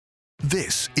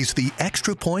This is the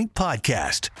Extra Point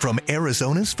Podcast from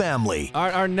Arizona's family.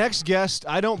 Our next guest,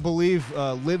 I don't believe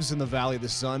lives in the Valley of the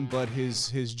Sun, but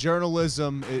his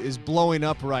journalism is blowing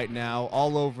up right now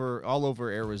all over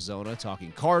Arizona,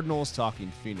 talking Cardinals, talking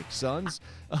Phoenix Suns.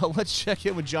 Let's check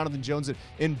in with Jonathan Jones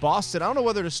in Boston. I don't know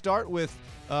whether to start with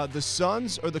the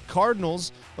Suns or the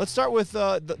Cardinals. Let's start with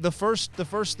the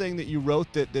first thing that you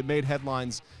wrote that made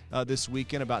headlines this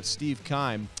weekend about Steve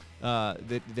Keim.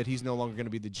 That he's no longer going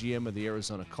to be the GM of the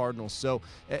Arizona Cardinals. So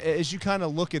as you kind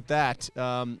of look at that,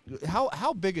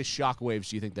 how big a shockwaves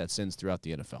do you think that sends throughout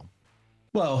the NFL?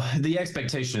 Well, the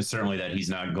expectation is certainly that he's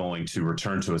not going to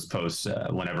return to his post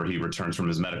whenever he returns from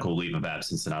his medical leave of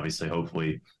absence, and obviously,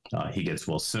 hopefully, he gets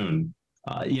well soon.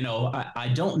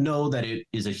 I don't know that it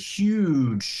is a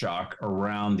huge shock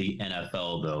around the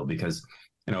NFL, though, because,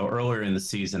 earlier in the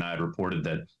season, I had reported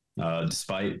that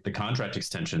despite the contract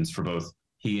extensions for both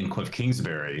he and Cliff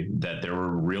Kingsbury, that there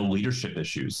were real leadership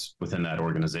issues within that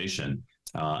organization,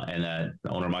 and that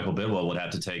owner Michael Bidwell would have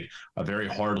to take a very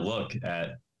hard look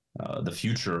at the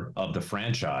future of the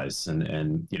franchise and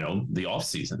the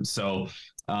offseason. So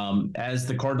as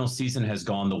the Cardinals season has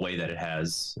gone the way that it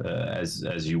has,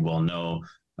 as you well know,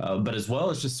 but as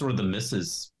well as just sort of the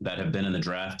misses that have been in the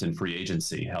draft and free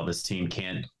agency, how this team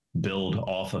can't build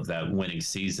off of that winning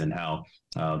season, how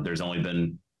there's only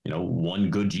been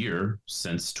one good year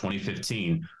since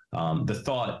 2015.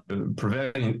 The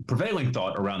prevailing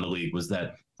thought around the league was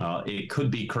that it could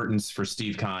be curtains for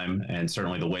Steve Keim, and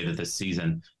certainly the way that this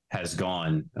season has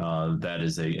gone, that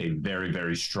is a very,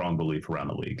 very strong belief around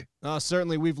the league.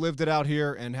 Certainly, we've lived it out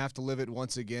here and have to live it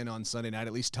once again on Sunday night.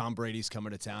 At least Tom Brady's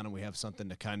coming to town, and we have something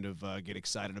to kind of get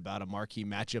excited about, a marquee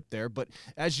matchup there. But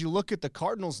as you look at the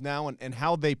Cardinals now and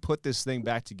how they put this thing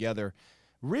back together,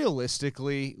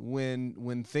 realistically,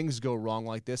 when things go wrong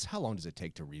like this, how long does it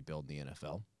take to rebuild in the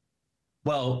NFL?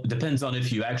 Well, it depends on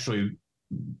if you actually,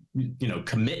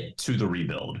 commit to the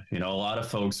rebuild. A lot of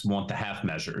folks want the half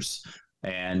measures,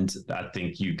 and I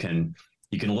think you can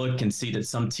look and see that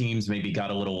some teams maybe got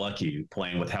a little lucky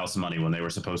playing with house money when they were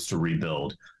supposed to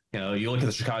rebuild. You look at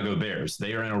the Chicago Bears,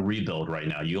 they are in a rebuild right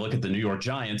now. You look at the New York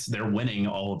Giants, they're winning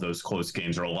all of those close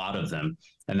games, or a lot of them,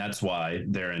 and that's why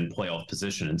they're in playoff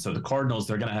position. And so the Cardinals,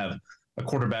 they're going to have a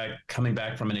quarterback coming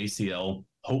back from an ACL.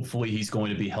 Hopefully he's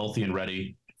going to be healthy and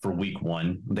ready for week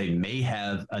one. They may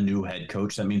have a new head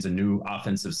coach. That means a new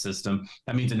offensive system.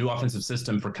 That means a new offensive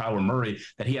system for Kyler Murray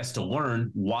that he has to learn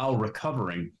while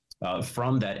recovering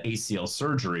from that ACL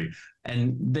surgery.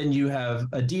 And then you have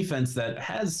a defense that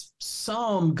has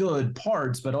some good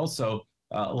parts, but also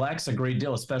lacks a great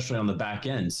deal, especially on the back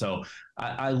end. So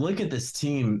I look at this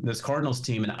team, this Cardinals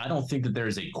team, and I don't think that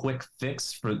there's a quick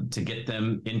fix to get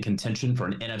them in contention for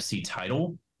an NFC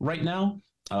title right now.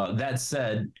 That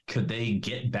said, could they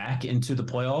get back into the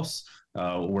playoffs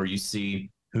where you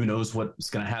see who knows what's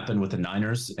going to happen with the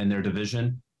Niners in their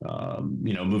division?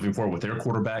 Moving forward with their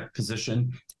quarterback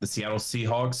position, the Seattle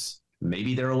Seahawks,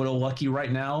 maybe they're a little lucky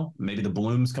right now. Maybe the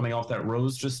bloom's coming off that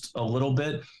rose just a little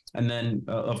bit. And then,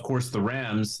 of course, the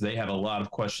Rams, they have a lot of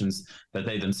questions that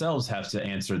they themselves have to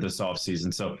answer this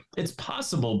offseason. So it's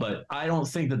possible, but I don't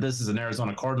think that this is an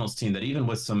Arizona Cardinals team that even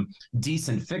with some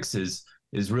decent fixes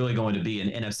is really going to be an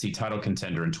NFC title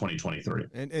contender in 2023.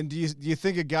 And do you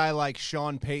think a guy like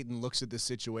Sean Payton looks at this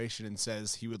situation and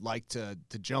says he would like to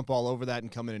jump all over that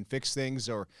and come in and fix things,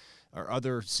 or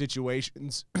other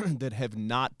situations that have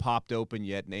not popped open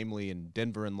yet, namely in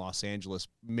Denver and Los Angeles,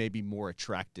 may be more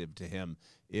attractive to him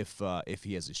if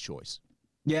he has his choice?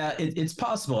 Yeah, it's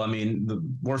possible. I mean, the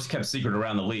worst kept secret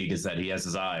around the league is that he has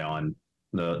his eye on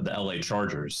the LA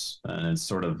Chargers. And it's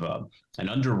sort of an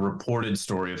underreported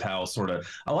story of how sort of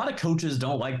a lot of coaches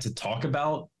don't like to talk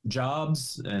about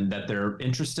jobs and that they're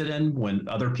interested in when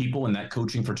other people in that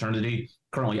coaching fraternity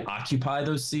currently occupy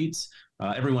those seats.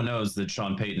 Everyone knows that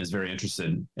Sean Payton is very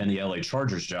interested in the LA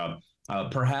Chargers job.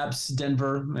 Perhaps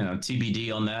Denver,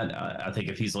 TBD on that. I think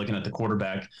if he's looking at the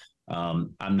quarterback,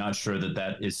 I'm not sure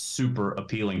that is super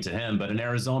appealing to him. But in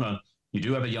Arizona, you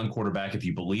do have a young quarterback. If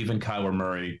you believe in Kyler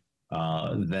Murray,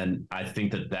 then I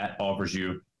think that offers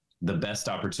you the best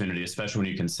opportunity, especially when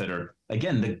you consider,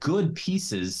 again, the good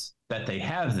pieces that they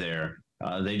have there.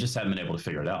 They just haven't been able to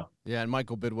figure it out. Yeah, and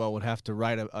Michael Bidwell would have to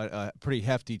write a pretty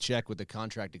hefty check with the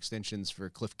contract extensions for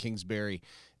Cliff Kingsbury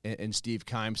and Steve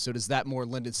Keim. So does that more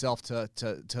lend itself to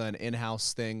an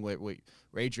in-house thing where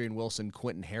Adrian Wilson,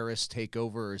 Quentin Harris take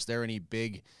over? Or is there any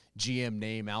big GM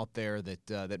name out there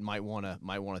that might want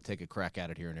to take a crack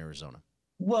at it here in Arizona?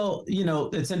 Well,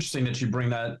 it's interesting that you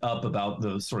bring that up about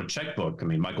the sort of checkbook. I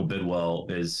mean, Michael Bidwell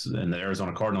and the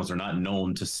Arizona Cardinals are not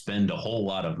known to spend a whole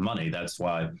lot of money. That's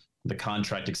why the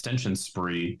contract extension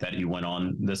spree that he went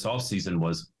on this offseason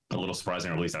was a little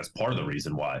surprising, or at least that's part of the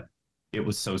reason why it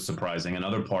was so surprising.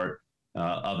 Another part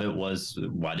of it was,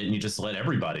 why didn't you just let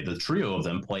everybody, the trio of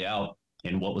them, play out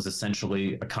in what was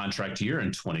essentially a contract year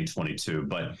in 2022?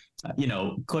 But,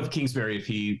 Cliff Kingsbury, if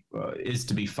he is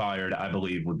to be fired, I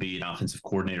believe would be an offensive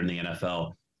coordinator in the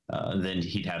NFL. Then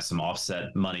he'd have some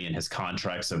offset money in his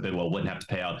contract, so Bidwell wouldn't have to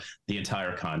pay out the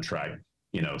entire contract.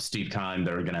 Steve Keim,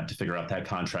 they're going to have to figure out that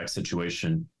contract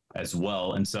situation as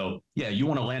well. And so, yeah, you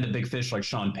want to land a big fish like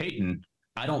Sean Payton.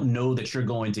 I don't know that you're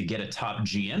going to get a top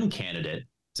GM candidate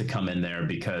to come in there,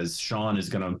 because Sean is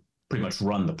going to pretty much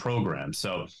run the program.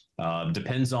 So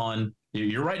depends on,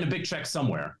 you're writing a big check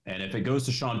somewhere. And if it goes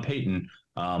to Sean Payton,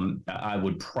 I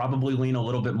would probably lean a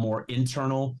little bit more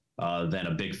internal than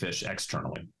a big fish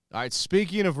externally. All right,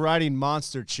 speaking of writing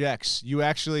monster checks, you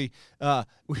actually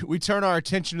we turn our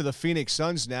attention to the Phoenix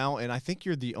Suns now, and I think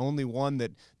you're the only one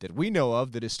that we know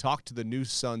of that has talked to the new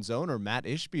Suns owner, Mat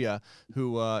Ishbia,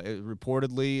 who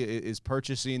reportedly is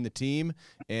purchasing the team,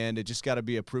 and it just got to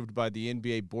be approved by the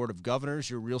NBA Board of Governors.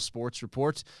 Your Real Sports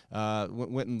Report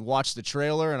went and watched the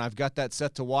trailer, and I've got that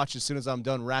set to watch as soon as I'm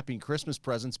done wrapping Christmas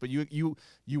presents. But you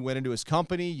went into his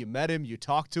company, you met him, you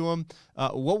talked to him.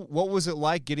 What was it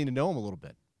like getting to know him a little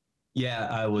bit? Yeah,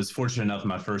 I was fortunate enough.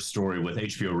 My first story with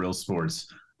HBO Real Sports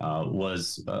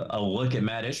was a look at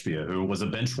Mat Ishbia, who was a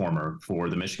bench warmer for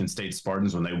the Michigan State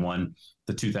Spartans when they won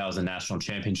the 2000 national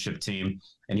championship team.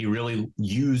 And he really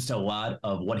used a lot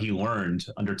of what he learned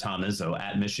under Tom Izzo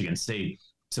at Michigan State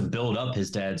to build up his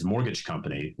dad's mortgage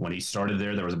company. When he started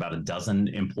there was about a dozen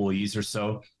employees or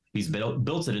so. He's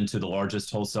built it into the largest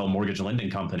wholesale mortgage lending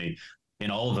company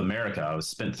in all of America. I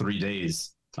spent 3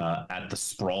 days at the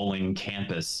sprawling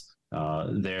campus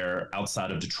there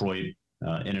outside of Detroit,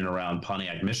 in and around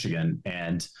Pontiac, Michigan.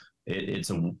 And it's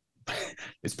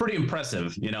pretty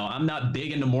impressive. I'm not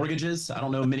big into mortgages. I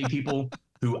don't know many people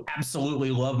who absolutely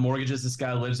love mortgages. This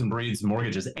guy lives and breathes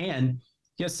mortgages, and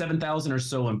he has 7,000 or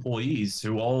so employees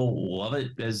who all love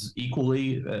it as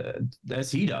equally as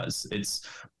he does.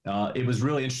 It was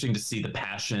really interesting to see the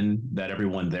passion that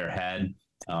everyone there had.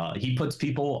 He puts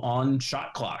people on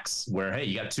shot clocks where, hey,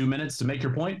 you got 2 minutes to make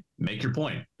your point. But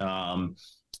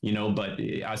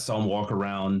I saw him walk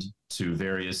around to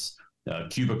various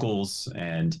cubicles,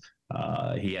 and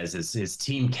he has his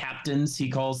team captains, he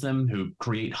calls them, who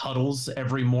create huddles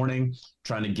every morning,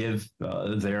 trying to give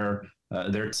their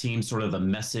team sort of the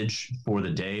message for the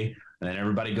day. And then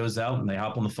everybody goes out and they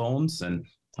hop on the phones, and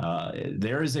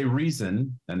there is a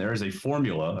reason, and there is a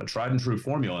formula, a tried and true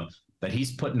formula that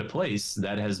he's put into place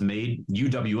that has made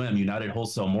UWM, United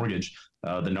Wholesale Mortgage,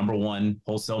 the number one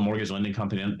wholesale mortgage lending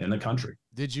company in the country.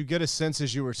 Did you get a sense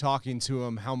as you were talking to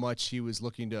him how much he was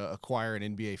looking to acquire an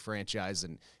NBA franchise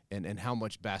and how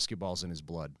much basketball's in his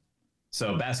blood?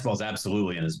 So basketball's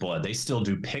absolutely in his blood. They still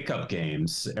do pickup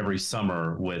games every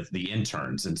summer with the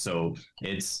interns. And so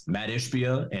it's Mat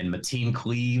Ishbia and Mateen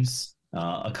Cleaves,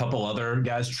 a couple other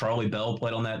guys. Charlie Bell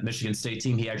played on that Michigan State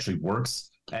team. He actually works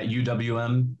at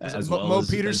UWM as well. Mo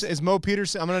Peterson is Mo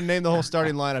Peterson. I'm going to name the whole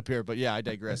starting lineup here, but yeah, I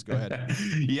digress. Go ahead.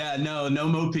 Yeah, no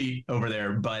Mo Pete over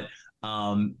there, but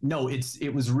no,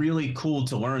 it was really cool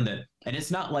to learn that. And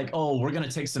it's not like, oh, we're going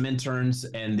to take some interns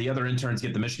and the other interns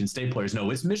get the Michigan State players. No,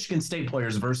 it's Michigan State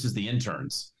players versus the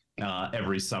interns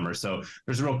every summer. So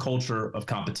there's a real culture of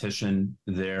competition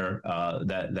there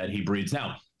that he breeds.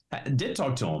 Now, I did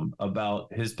talk to him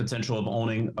about his potential of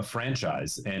owning a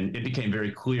franchise, and it became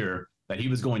very clear that he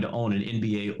was going to own an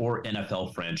NBA or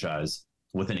NFL franchise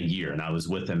within a year. And I was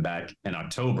with him back in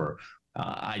October.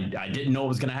 I didn't know it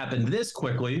was going to happen this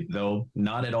quickly, though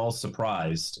not at all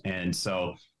surprised. And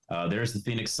so there's the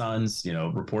Phoenix Suns,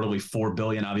 reportedly $4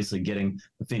 billion, obviously getting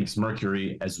the Phoenix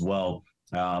Mercury as well.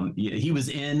 He was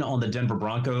in on the Denver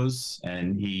Broncos,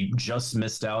 and he just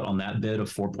missed out on that bid of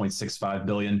 $4.65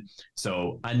 billion.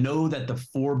 So I know that the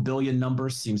 $4 billion number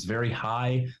seems very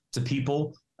high to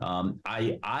people.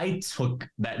 I took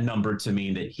that number to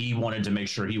mean that he wanted to make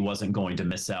sure he wasn't going to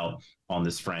miss out on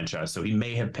this franchise. So he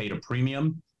may have paid a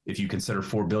premium, if you consider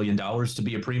 $4 billion to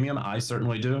be a premium. I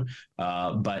certainly do.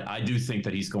 But I do think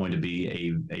that he's going to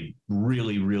be a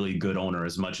really, really good owner,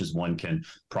 as much as one can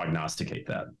prognosticate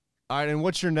that. All right, and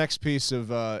what's your next piece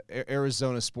of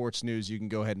Arizona sports news you can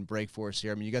go ahead and break for us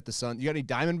here? I mean, you got the Sun. You got any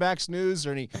Diamondbacks news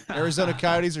or any Arizona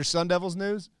Coyotes or Sun Devils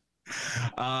news?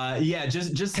 Yeah,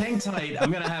 just hang tight.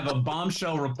 I'm gonna have a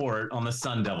bombshell report on the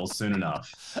Sun Devils soon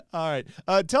enough. All right.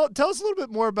 Tell us a little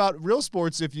bit more about Real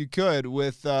Sports, if you could.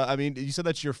 With I mean, you said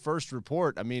that's your first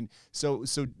report. I mean, so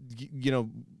you know,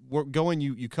 we're going.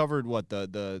 You covered what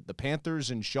the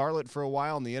Panthers in Charlotte for a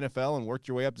while in the NFL and worked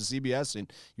your way up to CBS,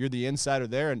 and you're the insider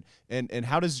there. And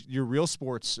how does your Real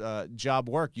Sports job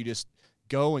work? You just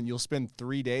go and you'll spend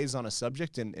 3 days on a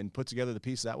subject and put together the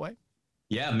piece that way?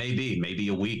 Yeah, maybe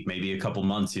a week, maybe a couple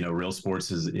months. You know, Real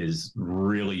Sports is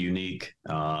really unique.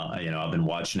 You know, I've been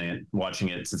watching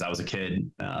it since I was a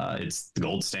kid. It's the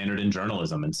gold standard in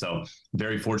journalism, and so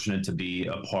very fortunate to be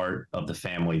a part of the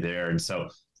family there. And so,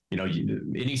 you know,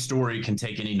 any story can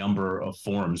take any number of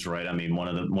forms, right? I mean, one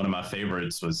of my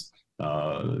favorites was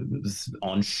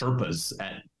on Sherpas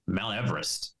at Mount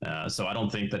Everest. So I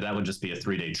don't think that would just be a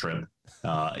 3-day trip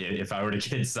if I were to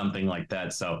get something like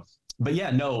that. So. But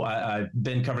yeah, no, I've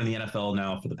been covering the NFL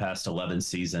now for the past 11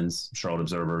 seasons, Charlotte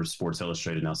Observer, Sports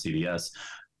Illustrated, now CBS,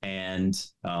 and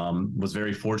was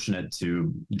very fortunate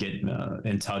to get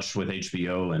in touch with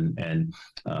HBO and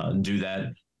do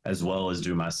that as well as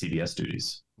do my CBS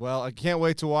duties. Well, I can't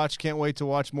wait to watch. Can't wait to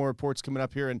watch more reports coming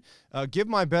up here. And give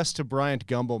my best to Bryan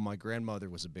Gumbel. My grandmother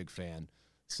was a big fan.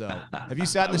 So have you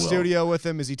sat in the studio with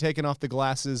him? Has he taken off the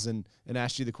glasses and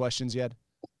asked you the questions yet?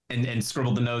 And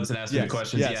scribbled the notes and asked me the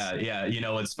questions. Yes. Yeah. You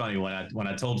know, it's funny when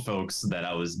I told folks that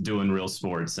I was doing Real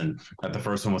Sports and that the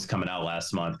first one was coming out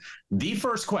last month, the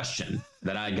first question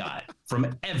that I got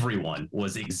from everyone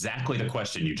was exactly the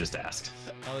question you just asked.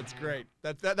 Oh, that's great.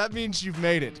 That means you've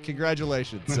made it.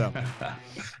 Congratulations. So,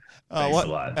 thanks a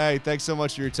lot. Hey, thanks so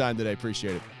much for your time today.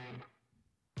 Appreciate it.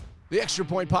 The Extra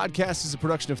Point Podcast is a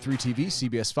production of 3TV,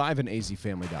 CBS 5, and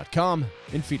azfamily.com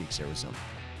in Phoenix, Arizona.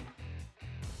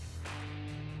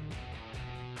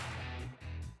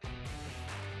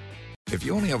 If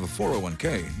you only have a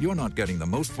 401k, you're not getting the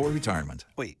most for retirement.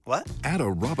 Wait, what? Add a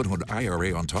Robinhood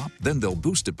IRA on top, then they'll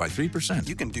boost it by 3%.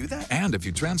 You can do that? And if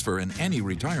you transfer in any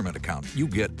retirement account, you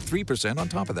get 3% on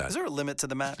top of that. Is there a limit to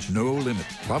the match? No limit.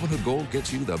 Robinhood Gold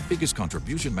gets you the biggest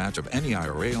contribution match of any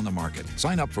IRA on the market.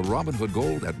 Sign up for Robinhood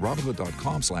Gold at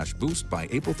Robinhood.com/boost by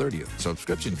April 30th.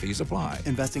 Subscription fees apply.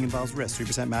 Investing involves risk.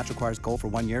 3% match requires gold for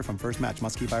 1 year from first match.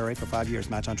 Must keep IRA for 5 years.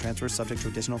 Match on transfers subject to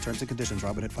additional terms and conditions.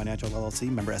 Robinhood Financial LLC,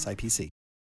 member SIPC.